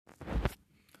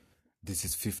This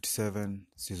is 57,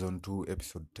 Season 2,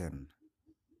 Episode 10.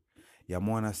 Ya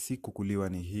mwana siku kuliwa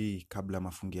ni hii kabla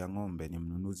mafungia ng'ombe ni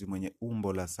mnunuzi mwenye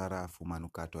umbo la sarafu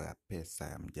manukato ya pesa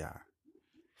ya mjaa.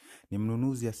 Ni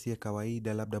mnunuzi asiye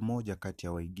kawaida, labda moja kati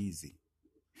ya waigizi.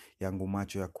 Yangu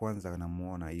macho ya kwanza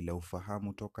namuona ila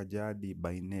ufahamu toka jadi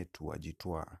bainetu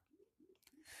wajitwaa.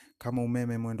 Kama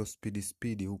umeme mwendo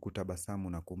spidi huku tabasamu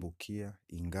na kumbukia,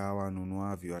 ingawa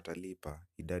nunuavyo atalipa,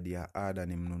 idadi ya ada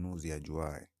ni mnunuzi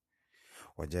ajuaye.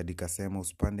 Wajadi kasema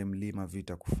usipande mlima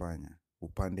vita kufanya,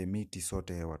 upande miti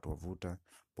sote hewa twavuta,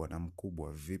 bwana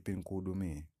mkubwa vipi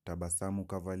nikuhudumie, tabasamu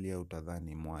kavalia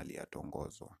utadhani mwali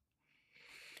atongozwa.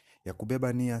 Ya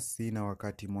kubeba nia sina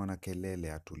wakati mwana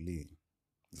kelele atulii.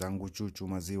 Zangu chuchu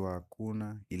maziwa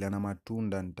hakuna, ila na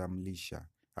matunda nitamlisha,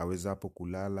 awezapo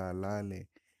kulala alale,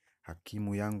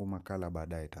 hakimu yangu makala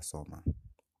baadaye tasoma.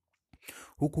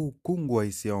 Huku ukungu wa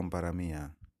isiao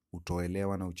mparamia,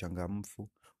 utoelewa na uchangamfu,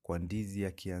 kwa ndizi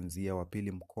ya kianzia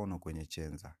wapili mkono kwenye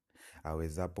chenza.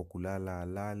 Awezapo kulala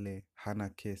alale, hana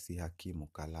kesi hakimu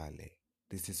kalale.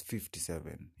 This is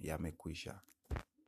 57, yamekwisha.